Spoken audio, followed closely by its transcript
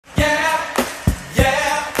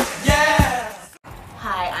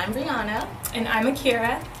I'm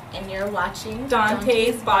Akira, and you're watching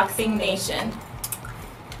Dontaesboxingnation.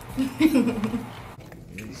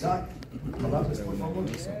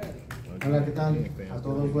 Hola, ¿qué tal? A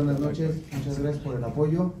todos buenas noches, muchas gracias por el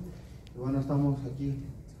apoyo. Y bueno, estamos aquí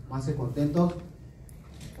más que contentos.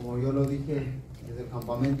 Como yo lo dije desde el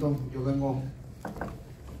campamento, yo vengo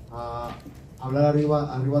a hablar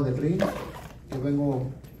arriba del ring. Yo vengo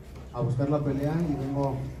a buscar la pelea y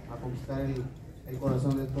vengo a conquistar el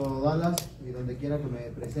corazón de todo Dallas, y donde quiera que me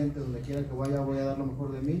presente, donde quiera que vaya, voy a dar lo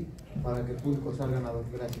mejor de mí para que el público salga ganador.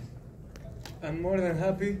 Gracias. I'm more than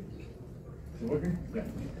happy.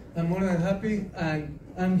 I'm more than happy, and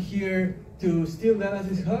I'm here to steal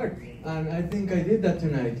Dallas's heart, and I think I did that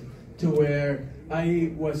tonight, to where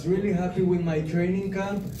I was really happy with my training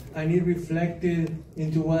camp, and it reflected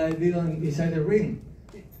into what I did inside the ring.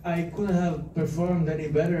 I couldn't have performed any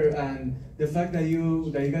better, and the fact that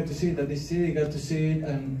you got to see it, that the city got to see it,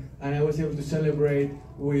 and I was able to celebrate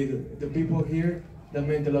with the people here, that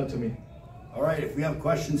meant a lot to me. All right, if we have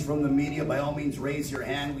questions from the media, by all means raise your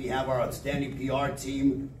hand. We have our outstanding PR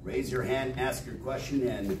team. Raise your hand, ask your question,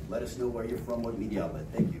 and let us know where you're from, what media outlet.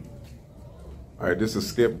 Thank you. All right, this is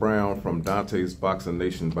Skip Brown from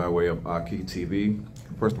Dontaesboxingnation by way of Aki TV.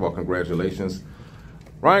 First of all, congratulations.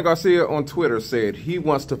 Ryan Garcia on Twitter said he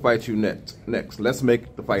wants to fight you next. Let's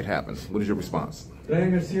make the fight happen. What is your response?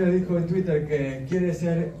 Ryan Garcia dijo en Twitter que quiere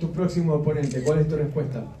ser tu próximo oponente. ¿Cuál es tu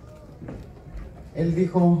respuesta? Él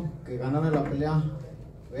dijo que ganara la pelea.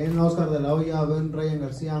 Ven Oscar de la Hoya, ven Ryan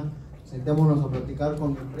García, sentémonos a platicar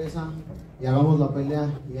con mi empresa y hagamos la pelea.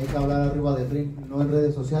 Y hay que hablar arriba del ring, no en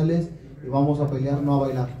redes sociales, y vamos a pelear, no a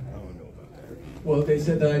bailar. Well, they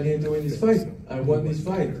said that I need to win this fight. I won this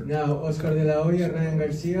fight. Now, Oscar de la Hoya, Ryan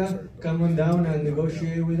Garcia, come on down and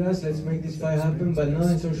negotiate with us. Let's make this fight happen, but not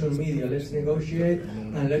on social media. Let's negotiate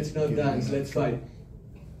and let's not dance. Let's fight.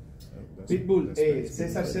 Pitbull,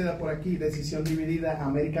 César Seda por aquí, Decisión Dividida,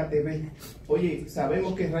 América TV. Oye,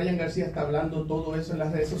 sabemos que Ryan García está hablando todo eso en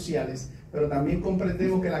las redes sociales, pero también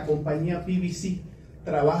comprendemos que la compañía PBC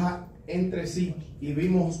trabaja entre sí, y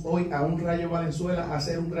vimos hoy a un Rayo Valenzuela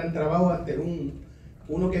hacer un gran trabajo ante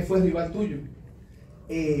uno que fue rival tuyo.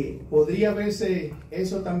 ¿Podría verse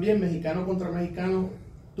eso también, mexicano contra mexicano,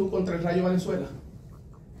 tú contra el Rayo Valenzuela?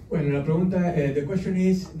 Bueno, la pregunta, the question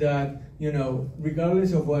is that, you know,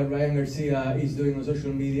 regardless of what Ryan Garcia is doing on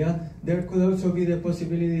social media, there could also be the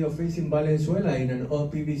possibility of facing Valenzuela in an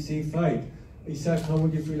all-PBC fight. Isaac, how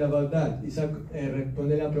would you feel about that? Isaac,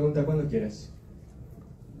 responde la pregunta cuando quieras.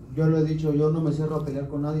 Yo lo he dicho, yo no me cierro a pelear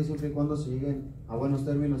con nadie siempre y cuando se lleguen a buenos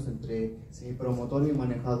términos entre mi promotor, mi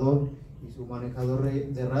manejador y su manejador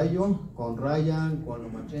de Rayo, con Ryan, con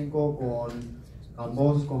Lomachenko, con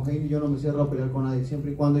Cambos, con Heine. Yo no me cierro a pelear con nadie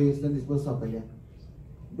siempre y cuando ellos estén dispuestos a pelear.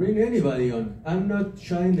 Bring anybody on. I'm not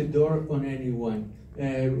shutting the door on anyone.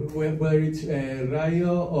 Whether it's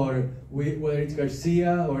Rayo or whether it's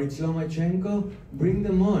Garcia or it's Lomachenko, bring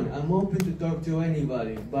them on. I'm open to talk to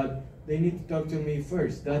anybody, but they need to talk to me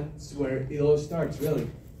first. That's where it all starts, really.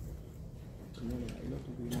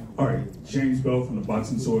 All right, James Bell from the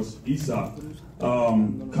Boxing Source, Esau.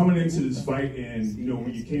 Coming into this fight, and you know,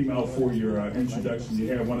 when you came out for your introduction, you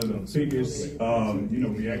had one of the biggest,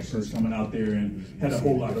 reactions coming out there, and had a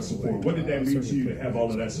whole lot of support. What did that mean to you to have all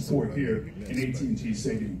of that support here in AT&T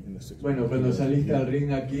Stadium? Bueno, cuando saliste al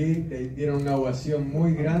ring aquí, te dieron una ovación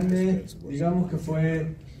muy grande. Digamos que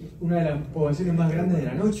fue una de las ovaciones más grandes de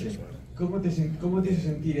la noche. ¿Cómo te hizo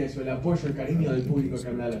sentir eso, el apoyo, el cariño del público que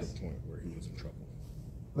hablaras?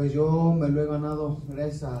 Pues yo me lo he ganado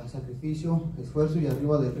gracias a sacrificio, esfuerzo y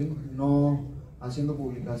arriba del ring, no haciendo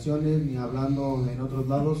publicaciones ni hablando en otros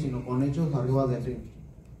lados, sino con hechos arriba del ring.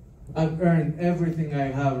 I've earned everything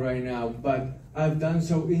I have right now, but I've done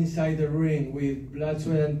so inside the ring with blood,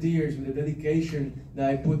 sweat and tears, with the dedication that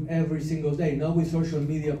I put every single day, not with social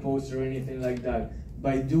media posts or anything like that,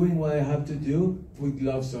 by doing what I have to do with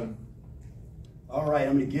gloves on. All right,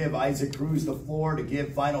 I'm going to give Isaac Cruz the floor to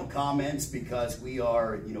give final comments, because we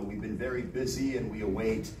are, we've been very busy and we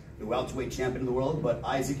await the welterweight champion of the world. But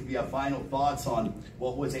Isaac, if you have final thoughts on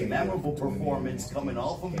what was a memorable performance, coming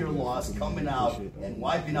off of your loss, coming out and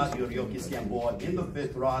wiping out Yuriokis Gamboa in the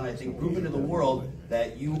 5th round, I think proving to the world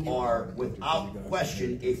that you are, without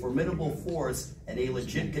question, a formidable force and a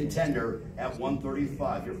legit contender at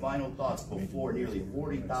 135. Your final thoughts before nearly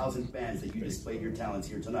 40,000 fans that you displayed your talents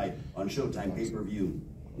here tonight on Showtime pay-per-view.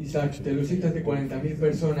 Isaac, te luciste ante 40.000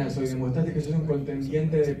 personas hoy, demostraste que sos un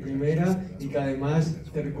contendiente de primera y que además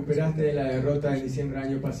te recuperaste de la derrota en diciembre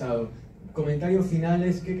del año pasado. Comentarios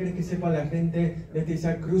finales, ¿qué crees que sepa la gente de este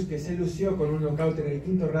Isaac Cruz que se lució con un knockout en el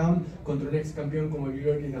 5º round contra un ex campeón como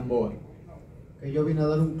Yuriokis Gamboa? Yo vine a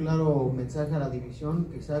dar un claro mensaje a la división,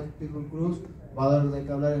 que Isaac Pitbull Cruz va a dar de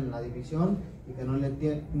qué hablar en la división y que no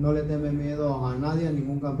le teme miedo a nadie, a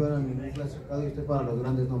ningún campeón, a ningún clasificado, y estoy para los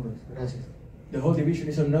grandes nombres. Gracias. The whole division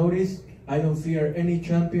is on notice. I don't fear any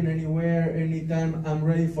champion anywhere, anytime. I'm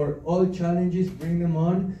ready for all challenges. Bring them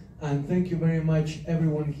on. And thank you very much,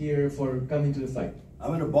 everyone here, for coming to the fight. I'm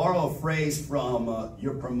going to borrow a phrase from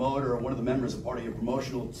your promoter, or one of the members of part of your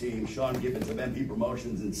promotional team, Sean Gibbons of MP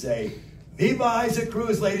Promotions, and say, Viva Isaac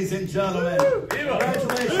Cruz, ladies and gentlemen. Viva.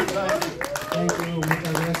 Congratulations, Isaac. Thank you.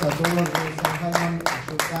 Muchas gracias a todos los de San Jaime, a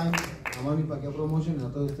Sultán, a Mami Paquia Promotion, y a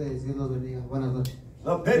todos ustedes. Dios los bendiga. Buenas noches.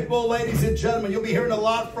 The Pitbull, ladies and gentlemen, you'll be hearing a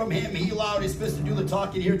lot from him. He allowed his fist to do the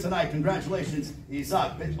talking here tonight. Congratulations,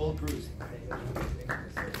 Isaac Pitbull Cruz.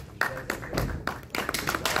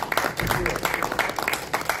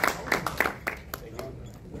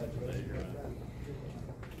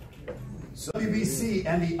 WBC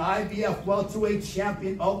and the IBF welterweight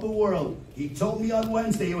champion of the world. He told me on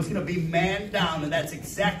Wednesday it was going to be man down, and that's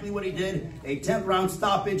exactly what he did. A 10th round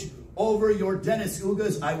stoppage over Yordenis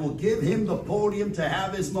Ugas. I will give him the podium to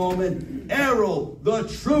have his moment. Errol, the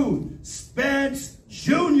truth, Spence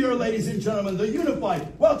Jr., ladies and gentlemen, the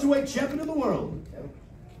unified welterweight champion of the world.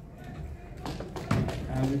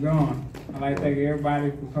 How's it going? I'd like to thank everybody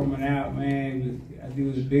for coming out, man. I think it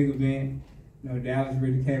was a big event. You know, Dallas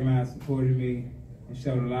really came out and supported me and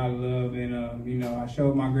showed a lot of love. And, you know, I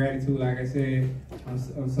showed my gratitude, like I said,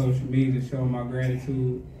 on social media, showing my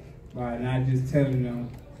gratitude by not just telling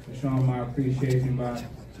them, but showing my appreciation by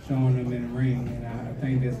showing them in the ring. And I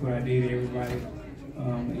think that's what I did. Everybody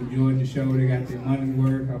enjoyed the show. They got their money's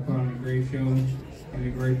worth. I put on a great show and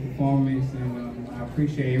a great performance. And I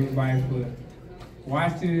appreciate everybody for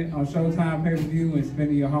watching it on Showtime pay-per-view and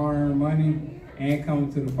spending your hard-earned money and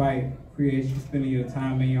coming to the fight. Appreciate you spending your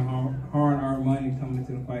time and your hard-earned money coming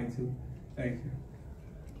to the fight too. Thank you.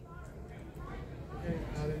 Okay,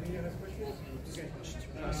 any other questions? Okay,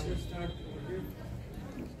 let's start over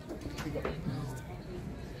here.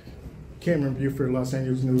 Cameron Buford, Los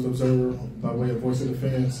Angeles News Observer, by way of Voice of the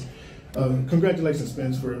Fans. Congratulations,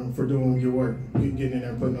 Spence, for doing your work, getting in there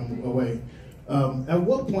and putting them away. At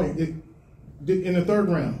what point, in the third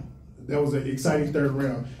round, that was an exciting third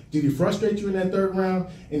round, did he frustrate you in that third round?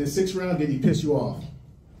 In the sixth round, did he piss you off?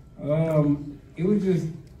 It was just,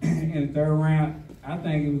 in the third round, I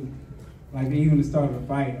think it was, like even the start of the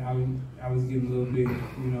fight, I was getting a little bit,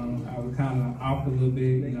 you know, I was kind of off a little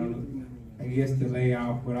bit, you know, I guess the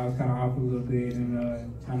layoff, but I was kind of off a little bit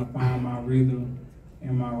and trying to find my rhythm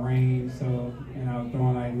and my range. So, and I was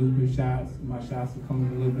throwing like looping shots. My shots were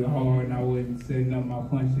coming a little bit hard, and I wasn't setting up my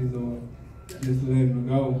punches or just letting them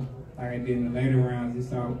go like I did in the later rounds. It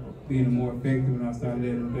started being more effective when I started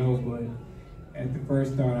letting them go. But at the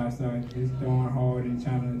first start, I started just throwing hard and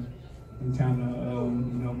trying to you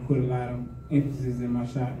know, put a lot of emphasis in my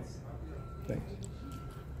shots. Thanks.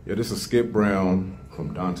 Yeah, this is Skip Brown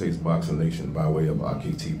from Dontaesboxingnation by way of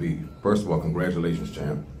Aki TV. First of all, congratulations,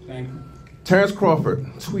 champ. Thank you. Terrence Crawford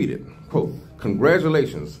tweeted, quote,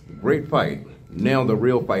 "Congratulations, great fight. Now the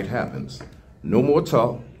real fight happens. No more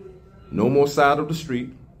talk, no more side of the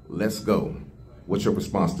street. Let's go." What's your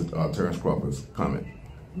response to Terrence Crawford's comment?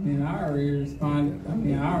 I mean, I already responded. I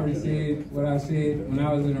mean, I already said what I said when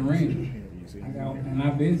I was in the ring. And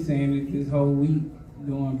I've been saying it this whole week,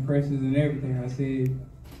 doing presses and everything. I said,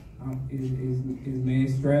 it's man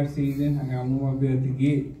strap season. I got one more belt to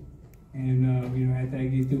get. And, you know, after I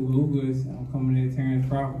get through Ugas, I'm coming in Terrence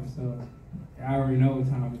Crawford. So I already know what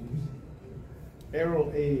time it is.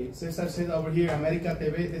 Errol, Cesar said over here, America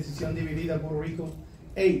TV, decisión dividida, Puerto Rico.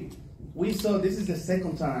 Hey, we saw, this is the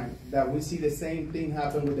second time that we see the same thing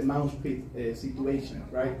happen with the mouse pit situation,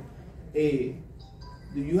 right?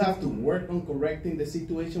 Do you have to work on correcting the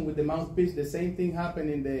situation with the mouthpiece? The same thing happened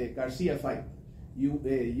in the Garcia fight.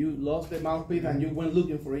 You lost the mouthpiece and you went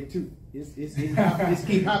looking for it too. It's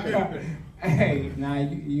keep happening. Hey, nah,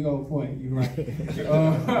 you on point. You right.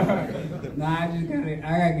 Nah, I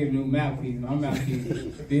gotta get a new mouthpiece. My mouthpiece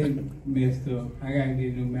been messed up. I gotta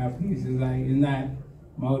get a new mouthpiece. It's like it's not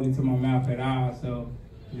molded to my mouth at all, so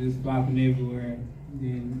it's just flopping everywhere.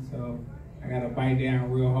 Then so I gotta bite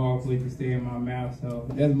down real hard for it to stay in my mouth. So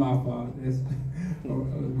that's my fault. That's a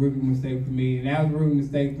rookie mistake for me, and that was a rookie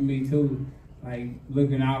mistake for me too. Like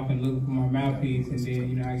looking off and looking for my mouthpiece, and then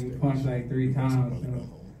you know I get punched like 3 times. So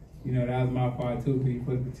you know that was my fault too. Because you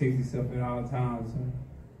supposed to protect yourself at all times. So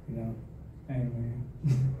you know, hey man.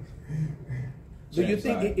 Do you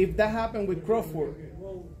think if that happened with Crawford,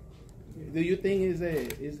 do you think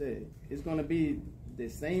it's gonna be the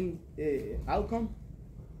same outcome?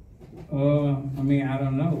 I mean, I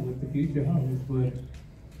don't know what the future holds, but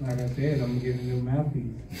Like I said, I'm gonna get a new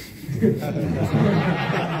mouthpiece.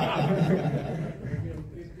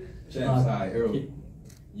 Champs, hi, Errol.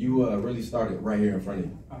 You really started right here in front of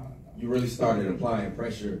you. You really started applying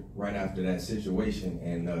pressure right after that situation.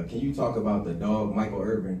 And can you talk about the dog, Michael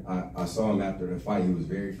Irvin? I saw him after the fight. He was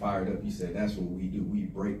very fired up. He said, that's what we do. We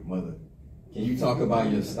break mother. Can you talk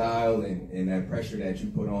about your style and that pressure that you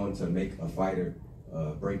put on to make a fighter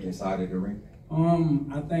break inside of the ring?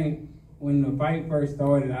 I think when the fight first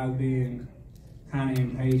started, I was being kind of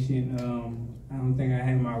impatient. I don't think I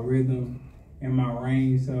had my rhythm in my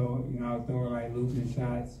range. So, you know, I was throwing like looping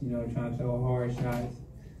shots, you know, trying to throw hard shots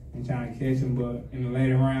and trying to catch them. But in the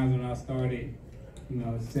later rounds when I started, you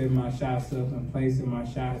know, setting my shots up and placing my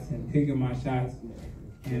shots and picking my shots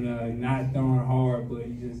and not throwing hard, but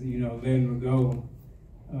just, you know, letting them go.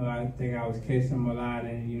 I think I was catching them a lot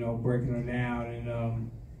and, you know, breaking them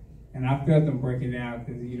down. And I felt him breaking down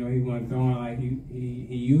because, you know, he wasn't throwing like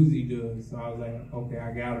he usually does. So I was like, okay,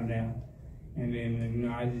 I got him down. And then, you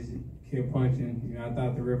know, I just kept punching. You know, I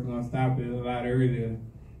thought the ref was going to stop it a lot earlier.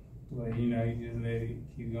 But, you know, he just let it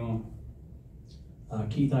keep going.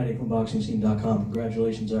 Keith Heidig from BoxingScene.com.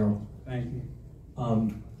 Congratulations, Errol. Thank you.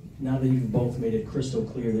 Now that you've both made it crystal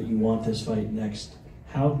clear that you want this fight next,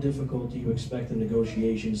 how difficult do you expect the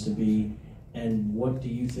negotiations to be, and what do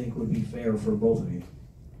you think would be fair for both of you?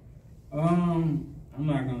 I'm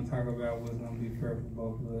not going to talk about what's going to be fair for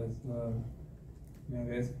both of us. You know,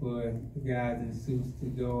 that's for the guys in suits to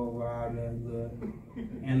go over all the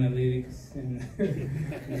analytics and,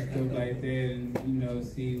 and stuff like that, and, you know,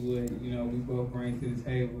 see what, you know, we both bring to the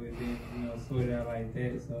table and then, you know, sort it out like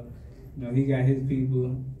that. So, you know, he got his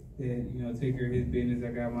people that, you know, take care of his business.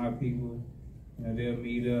 I got my people. You know, they'll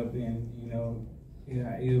meet up and, you know,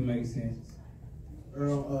 it'll make sense.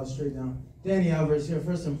 Errol, straight down. Danny Alvarez here.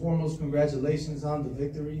 First and foremost, congratulations on the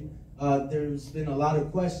victory. There's been a lot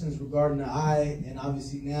of questions regarding the eye, and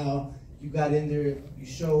obviously now you got in there, you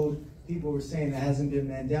showed, people were saying it hasn't been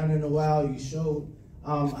man down in a while, you showed.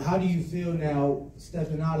 How do you feel now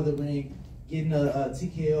stepping out of the ring, getting a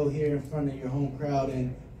TKO here in front of your home crowd,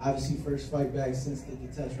 and obviously first fight back since the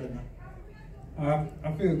test right now?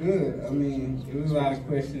 I feel good. I mean, it was a lot of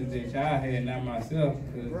questions that y'all had, not myself,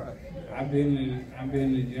 because I've been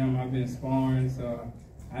in the gym, I've been sparring, so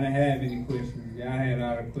I didn't have any questions. Y'all had a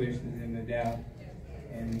lot of questions and the doubt,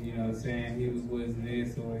 and, you know, saying he wasn't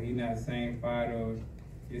this, or he not the same fighter, or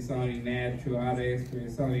it's only natural, out of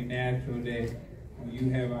experience, it's only natural that when you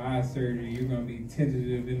have an eye surgery, you're gonna be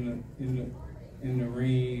tentative in the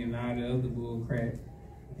ring and all the other bull crap.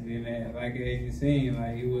 And then, like as you seen,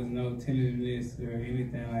 like it was no tentativeness or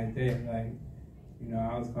anything like that. Like, you know,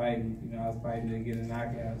 I was fighting. You know, I was fighting to get a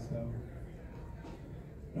knockout. So,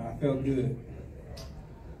 you know, I felt good.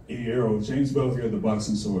 Hey, Errol, James Bell here at the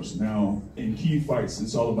Boxing Source. Now, in key fights,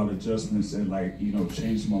 it's all about adjustments and, like, you know,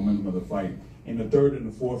 change the momentum of the fight. In the third and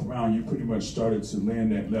the fourth round, you pretty much started to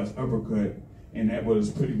land that left uppercut, and that was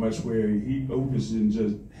pretty much where Ugas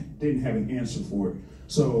just didn't have an answer for it.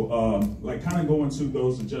 So, like, kind of going to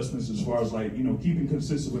those adjustments as far as, like, you know, keeping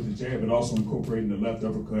consistent with the jab, but also incorporating the left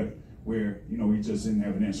uppercut where, you know, he just didn't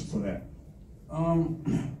have an answer for that.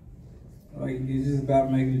 Like, it's just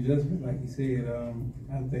about making adjustments, like you said.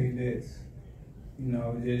 I think that's, you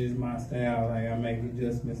know, that is my style. Like, I make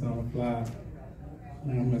adjustments on the fly.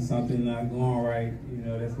 When something's not going right, you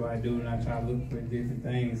know, that's what I do, and I try to look for different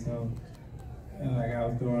things. So, like, I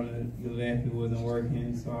was throwing the left, it wasn't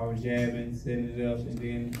working, so I was jabbing, setting it up, and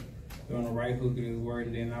then throwing the right hook, it was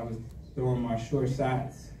working. Then I was throwing my short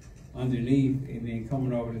shots underneath, and then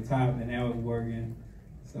coming over the top, and that was working.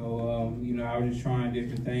 So, you know, I was just trying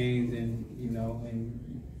different things, and, you know,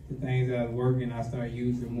 and the things that was working, I started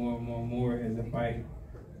using more and more and more as the fight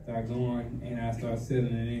started going, and I started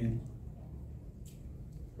settling it in.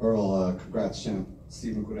 Errol, congrats, champ.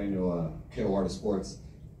 Steven Correño, KO Artist Sports.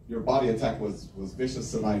 Your body attack was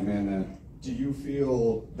vicious tonight, man. Do you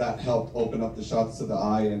feel that helped open up the shots to the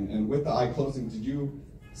eye? And with the eye closing, did you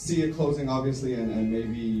see it closing, obviously, and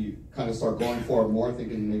maybe kind of start going for it more,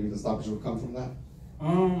 thinking maybe the stoppage would come from that?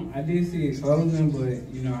 I did see it closing,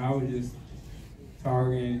 but, you know, I was just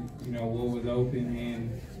targeting, you know, what was open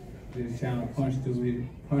and just trying to punch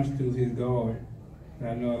through his guard. But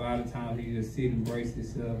I know a lot of times he just sit and brace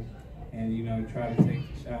himself and, you know, try to take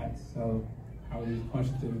the shots. So I was just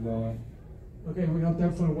punching through the guard. Okay, we got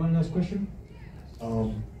time for one last question.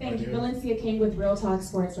 Thank you. Valencia King with Real Talk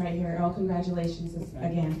Sports right here. Earl, congratulations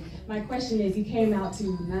again. My question is, you came out to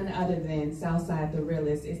none other than Southside the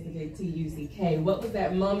Realest. It's the big TUCK. What was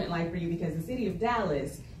that moment like for you? Because the city of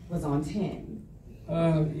Dallas was on 10.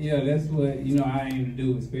 Yeah, that's what, you know, I aim to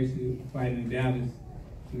do, especially fighting in Dallas.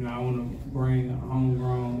 you know, I want to bring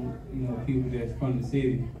homegrown, you know, people that's from the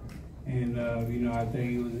city. And, you know, I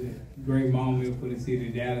think it was a great moment for the city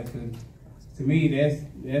of Dallas. Cause to me,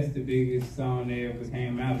 that's the biggest song that ever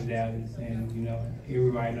came out of Dallas. And, you know,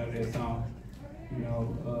 everybody know that song, you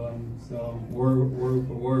know, so word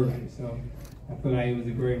for word. So I feel like it was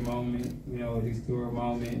a great moment, you know, a historic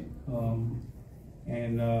moment.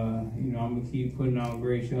 And, you know, I'm going to keep putting on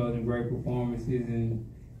great shows and great performances. And,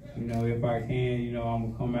 you know, if I can, you know, I'm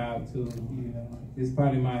going to come out to, you know, this is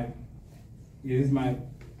probably this is my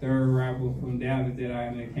third rapper from Dallas that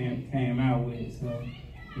I came out with. So,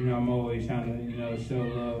 you know, I'm always trying to, you know, show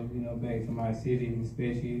love, you know, back to my city,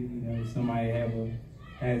 especially, you know, if somebody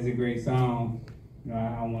has a great song, you know,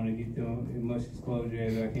 I want to get them as much exposure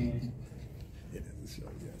as I can.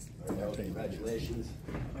 Congratulations.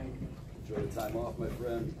 Enjoy the time off, my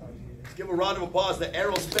friend. Let's give a round of applause to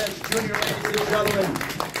Errol Spence Jr., ladies and gentlemen,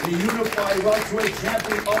 the unified welterweight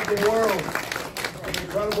champion of the world. An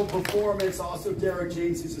incredible performance. Also, Derek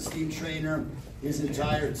James, his esteemed trainer, his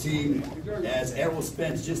entire team, as Errol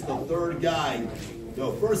Spence, just the third guy,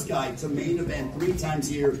 the first guy to main event 3 times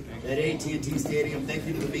here at AT&T Stadium. Thank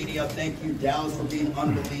you to the media. Thank you, Dallas, for being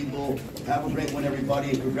unbelievable. Have a great one,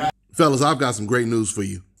 everybody, and congrats. Fellas, I've got some great news for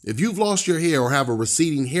you. If you've lost your hair or have a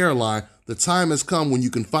receding hairline, the time has come when you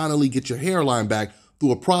can finally get your hairline back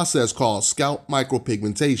through a process called scalp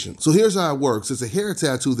micropigmentation. So here's how it works. It's a hair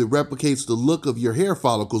tattoo that replicates the look of your hair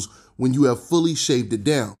follicles when you have fully shaved it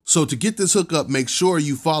down. So to get this hookup, make sure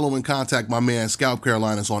you follow and contact my man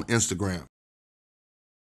ScalpCarolinas on Instagram.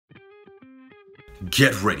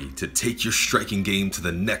 Get ready to take your striking game to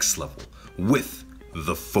the next level with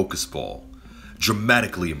the Focus Ball.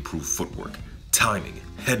 Dramatically improved footwork, timing,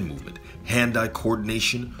 head movement, hand-eye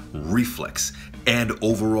coordination, reflex, and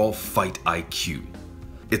overall fight IQ.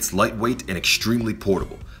 It's lightweight and extremely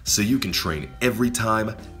portable, so you can train every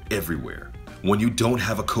time, everywhere. When you don't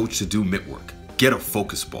have a coach to do mitt work, get a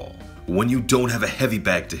Focus Ball. When you don't have a heavy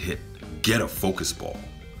bag to hit, get a Focus Ball.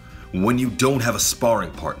 When you don't have a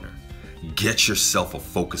sparring partner, get yourself a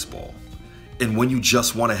Focus Ball. And when you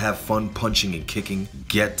just want to have fun punching and kicking,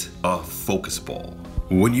 get a Focus Ball.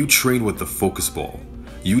 When you train with the Focus Ball,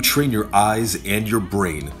 you train your eyes and your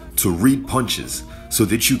brain to read punches so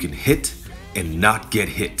that you can hit and not get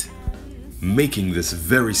hit, making this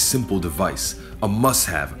very simple device a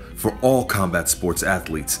must-have for all combat sports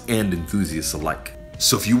athletes and enthusiasts alike.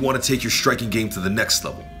 So if you want to take your striking game to the next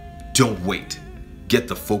level, don't wait. Get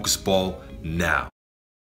the Focus Ball now.